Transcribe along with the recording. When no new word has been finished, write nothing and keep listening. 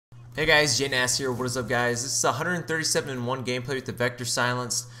Hey guys, JNasty here. What is up, guys? This is 137-in-1 gameplay with the Vector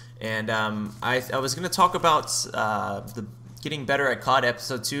silenced, and I was going to talk about the getting better at COD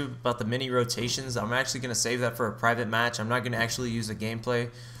episode 2 about the mini rotations. I'm actually going to save that for a private match. I'm not going to actually use a gameplay,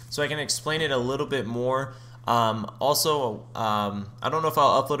 so I can explain it a little bit more. I don't know if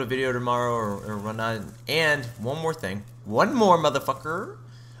I'll upload a video tomorrow or whatnot. And one more thing, one more motherfucker.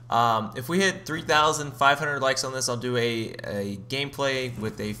 If we hit 3,500 likes on this, I'll do a gameplay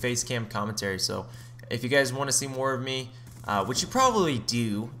with a facecam commentary. So if you guys want to see more of me, which you probably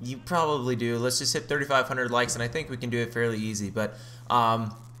do, let's just hit 3,500 likes, and I think we can do it fairly easy. But I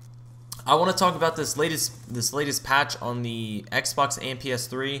want to talk about this latest patch on the Xbox and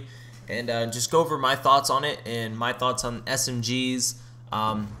PS3, and just go over my thoughts on it and my thoughts on SMGs,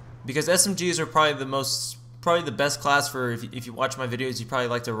 because SMGs are probably the best class for, if you watch my videos, you probably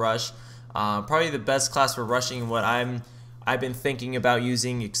like to rush. Probably the best class for rushing, what I've been thinking about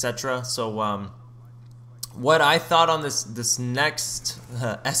using, etc. So what I thought on this next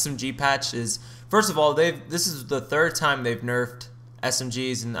SMG patch is, first of all, this is the third time they've nerfed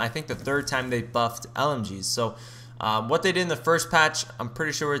SMGs, and I think the third time they buffed LMGs. So what they did in the first patch, I'm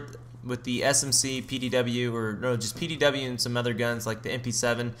pretty sure with the SMC, PDW, or no, just PDW and some other guns like the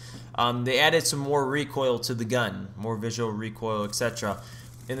MP7, they added some more recoil to the gun, more visual recoil, etc.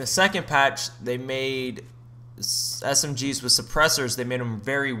 In the second patch, they made SMGs with suppressors. They made them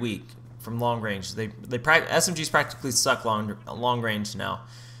very weak from long range. SMGs practically suck long range now,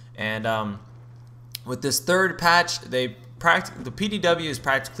 and with this third patch, the PDW is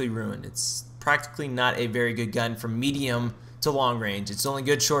practically ruined. It's practically not a very good gun from medium to long range. It's only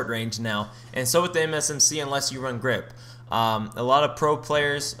good short range now, and so with the MSMC, unless you run grip. A lot of pro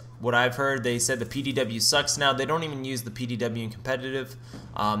players, what I've heard, they said the PDW sucks now. They don't even use the PDW in competitive.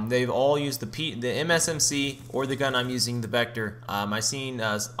 They've all used the MSMC or the gun I'm using, the Vector. I've seen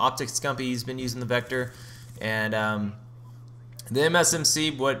Optic Scumpy, he's been using the Vector, and the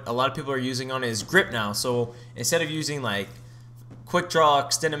MSMC, what a lot of people are using on it is grip now. So instead of using like quick draw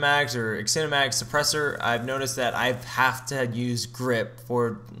extended mags or extended mag suppressor, I've noticed that I have to use grip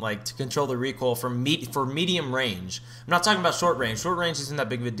to control the recoil for medium range. I'm not talking about short range. Short range isn't that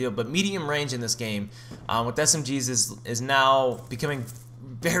big of a deal, but medium range in this game with SMGs is now becoming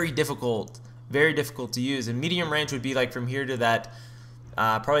very difficult to use. And medium range would be like from here to that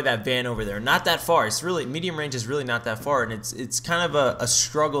probably that van over there. Not that far. It's really, medium range is really not that far, and it's kind of a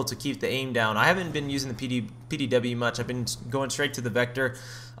struggle to keep the aim down. I haven't been using the PDW much. I've been going straight to the Vector.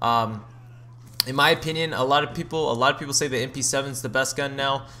 In my opinion, a lot of people say the MP7 is the best gun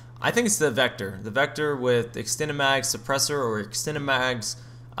now. I think it's the Vector. The Vector with extended mag suppressor or extended mags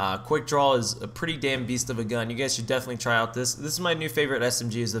quick draw is a pretty damn beast of a gun. You guys should definitely try out this. This is my new favorite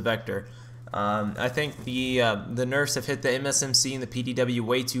SMG, is the Vector. I think the nerfs have hit the MSMC and the PDW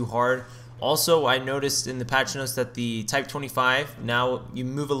way too hard. Also, I noticed in the patch notes that the Type 25, now you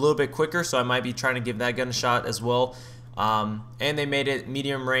move a little bit quicker, so I might be trying to give that gun a shot as well. And they made it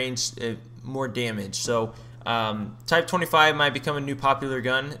medium range, more damage. So Type 25 might become a new popular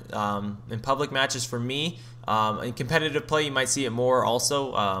gun in public matches for me. In competitive play, you might see it more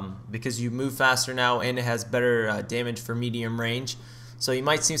also because you move faster now, and it has better damage for medium range. So you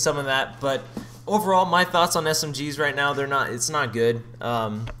might see some of that, but overall, my thoughts on SMGs right now, it's not good.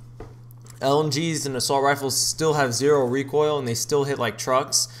 LMGs and assault rifles still have zero recoil, and they still hit like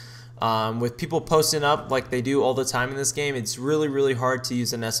trucks. With people posting up like they do all the time in this game, it's really, really hard to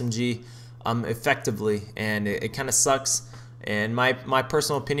use an SMG effectively, and it kind of sucks. And my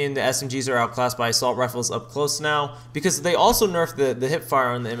personal opinion, the SMGs are outclassed by assault rifles up close now, because they also nerfed the hip fire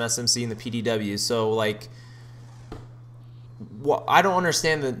on the MSMC and the PDW. So like, well, I don't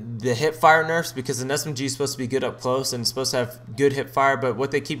understand the hip fire nerfs, because an SMG is supposed to be good up close and it's supposed to have good hip fire, but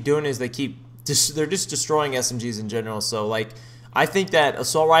what they keep doing is they're just destroying SMGs in general. So like, I think that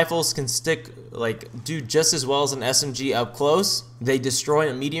assault rifles can do just as well as an SMG up close. They destroy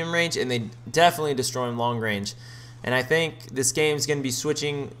at medium range, and they definitely destroy in long range. And I think this game is going to be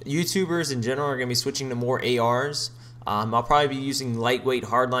switching, YouTubers in general are going to be switching to more ARs. I'll probably be using lightweight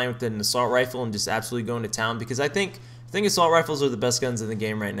hardline with an assault rifle and just absolutely going to town, because I think assault rifles are the best guns in the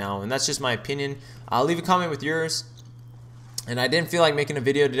game right now, and that's just my opinion. Leave a comment with yours. And I didn't feel like making a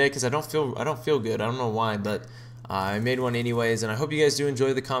video today because I don't feel good. I don't know why, but I made one anyways. And I hope you guys do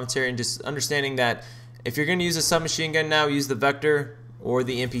enjoy the commentary, and just understanding that if you're going to use a submachine gun now, use the Vector or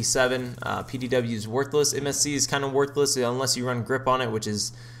the MP7. PDW is worthless. MSC is kind of worthless unless you run grip on it, which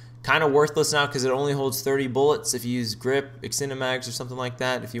is kind of worthless now because it only holds 30 bullets. If you use grip, extended mags, or something like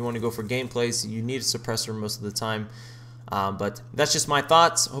that, if you want to go for gameplays, you need a suppressor most of the time. But that's just my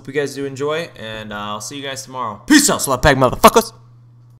thoughts. Hope you guys do enjoy, and I'll see you guys tomorrow. Peace out, slapbag motherfuckers!